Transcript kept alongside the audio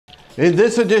In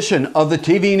this edition of the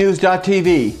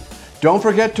TVNews.TV, don't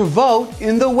forget to vote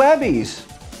in the Webbies.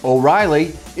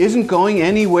 O'Reilly isn't going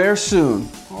anywhere soon.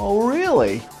 Oh,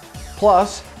 really?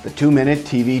 Plus, the 2-minute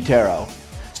TV Tarot.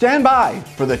 Stand by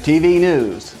for the TV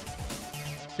News.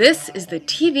 This is the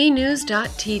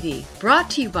TVNews.TV, brought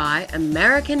to you by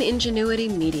American Ingenuity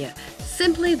Media,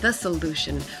 simply the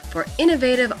solution for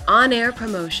innovative on-air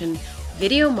promotion,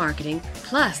 video marketing,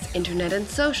 plus internet and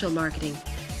social marketing.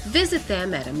 Visit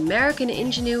them at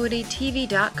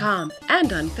AmericanIngenuityTV.com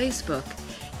and on Facebook.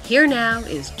 Here now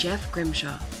is Jeff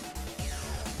Grimshaw.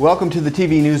 Welcome to the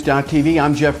TVNews.TV.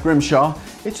 I'm Jeff Grimshaw.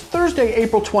 It's Thursday,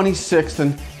 April 26th,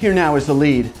 and here now is the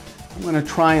lead. I'm going to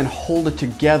try and hold it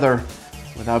together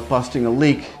without busting a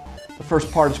leak. The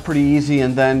first part is pretty easy,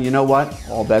 and then, you know what?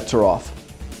 All bets are off.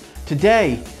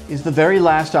 Today is the very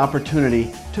last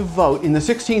opportunity to vote in the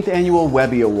 16th Annual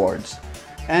Webby Awards.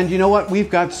 And you know what? We've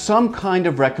got some kind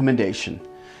of recommendation.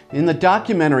 In the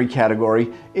documentary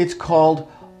category, it's called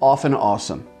Often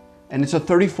Awesome. And it's a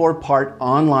 34-part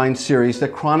online series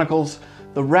that chronicles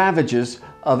the ravages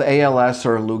of ALS,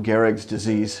 or Lou Gehrig's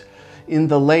disease, in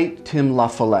the late Tim La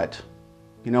Follette.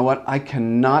 You know what? I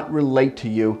cannot relate to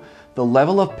you the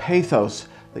level of pathos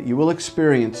that you will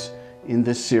experience in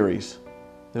this series.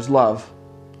 There's love,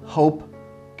 hope,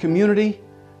 community,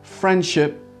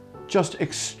 friendship, just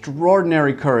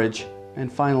extraordinary courage,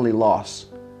 and finally loss.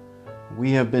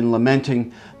 We have been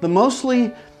lamenting the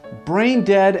mostly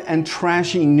brain-dead and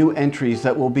trashy new entries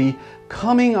that will be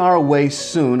coming our way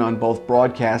soon on both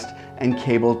broadcast and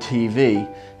cable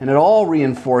TV. And it all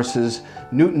reinforces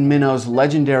Newton Minnow's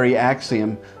legendary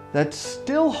axiom that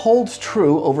still holds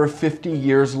true over 50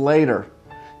 years later.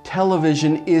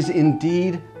 Television is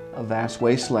indeed a vast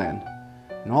wasteland.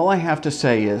 And all I have to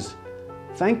say is,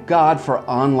 thank God for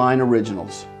online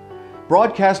originals.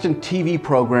 Broadcast and TV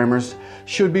programmers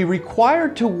should be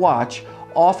required to watch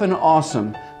Often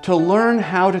Awesome to learn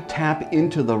how to tap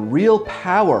into the real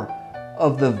power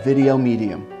of the video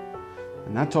medium.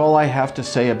 And that's all I have to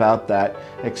say about that,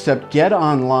 except get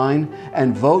online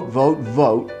and vote, vote,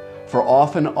 vote for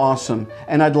Often Awesome.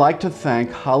 And I'd like to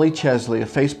thank Holly Chesley, a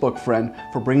Facebook friend,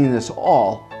 for bringing this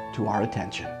all to our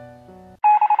attention.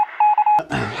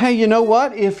 Hey, you know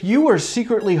what? If you were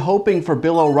secretly hoping for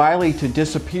Bill O'Reilly to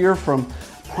disappear from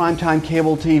primetime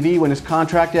cable TV when his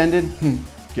contract ended,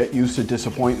 get used to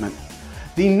disappointment.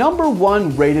 The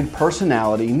 #1 rated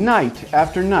personality night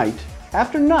after night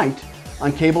after night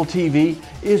on cable TV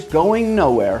is going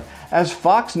nowhere, as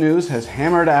Fox News has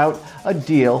hammered out a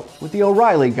deal with the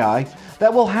O'Reilly guy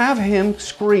that will have him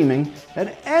screaming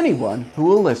at anyone who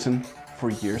will listen for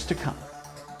years to come.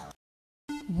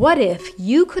 What if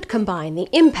you could combine the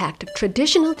impact of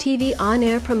traditional TV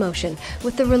on-air promotion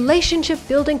with the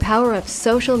relationship-building power of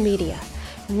social media?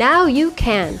 Now you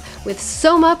can with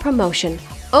Soma Promotion,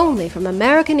 only from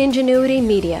American Ingenuity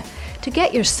Media. To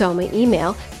get your Soma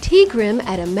email,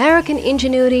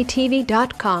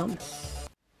 tgrim@AmericanIngenuityTV.com.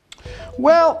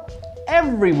 Well,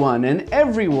 everyone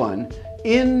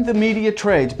in the media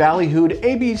trades ballyhooed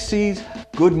ABC's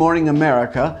Good Morning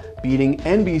America beating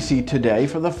NBC Today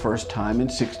for the first time in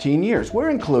 16 years. We're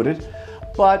included,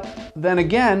 but then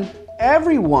again,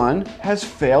 everyone has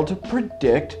failed to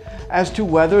predict as to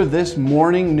whether this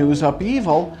morning news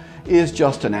upheaval is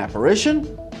just an apparition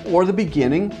or the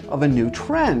beginning of a new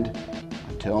trend.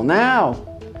 Until now.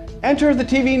 Enter the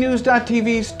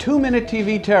TVNews.TV's 2-minute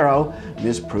TV Tarot,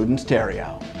 Ms. Prudence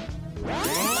Theriault.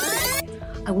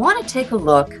 I want to take a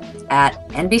look at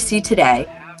NBC Today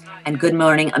and Good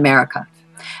Morning America.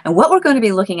 And what we're going to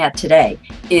be looking at today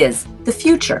is the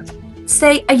future.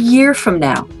 Say a year from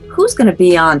now, who's going to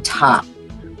be on top?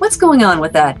 What's going on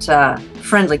with that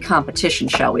friendly competition,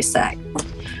 shall we say?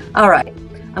 All right,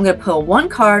 I'm going to pull one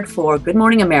card for Good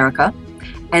Morning America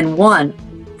and one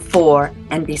for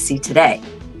NBC Today.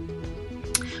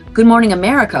 Good Morning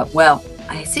America, well,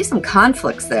 I see some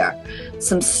conflicts there,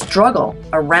 some struggle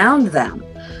around them.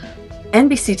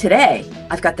 NBC Today,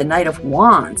 I've got the Knight of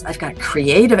Wands, I've got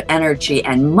creative energy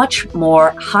and much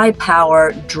more high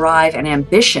power, drive, and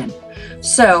ambition.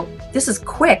 So this is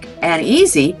quick and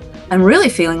easy. I'm really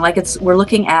feeling like we're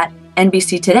looking at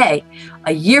NBC Today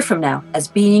a year from now as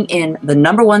being in the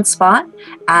 #1 spot,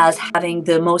 as having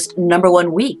the most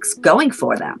 #1 weeks going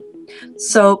for them.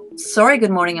 So sorry,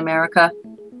 Good Morning America.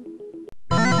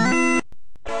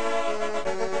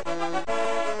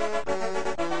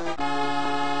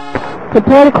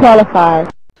 Prepare to qualify.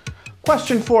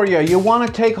 Question for you. You want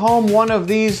to take home one of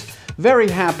these very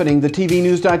happening, the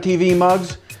TVNews.TV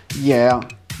mugs? Yeah,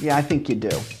 I think you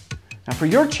do. Now for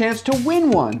your chance to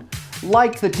win one,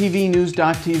 like the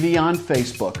TVNews.TV on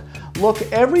Facebook. look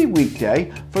every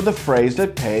weekday for the phrase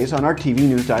that pays on our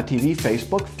tvnews.tv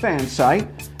Facebook fan site,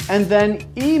 and then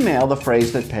email the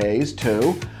phrase that pays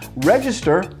to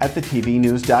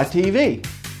register@thetvnews.tv.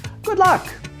 Good luck!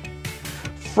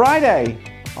 Friday,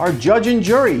 our judge and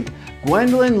jury,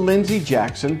 Gwendolyn Lindsay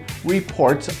Jackson,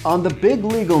 reports on the big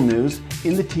legal news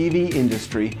in the TV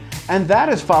industry, and that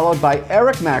is followed by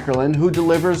Eric Mackerlin, who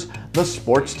delivers the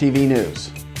sports TV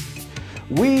news.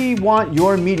 We want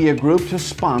your media group to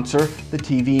sponsor the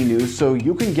TV news so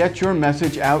you can get your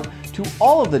message out to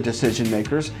all of the decision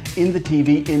makers in the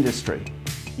TV industry.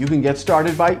 You can get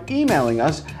started by emailing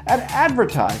us at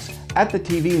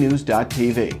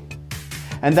advertise@thetvnews.tv.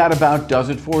 And that about does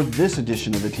it for this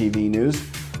edition of the TV News.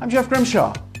 I'm Jeff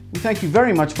Grimshaw. We thank you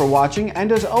very much for watching,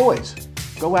 and as always,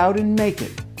 go out and make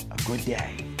it a good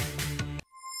day.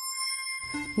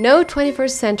 No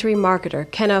 21st century marketer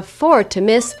can afford to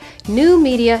miss new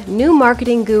media, new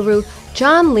marketing guru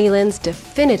John Leland's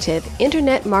definitive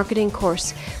Internet marketing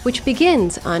course, which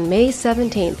begins on May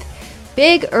 17th.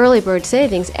 Big early bird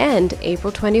savings end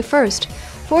April 21st.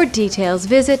 For details,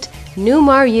 visit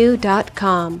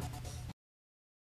newmaru.com.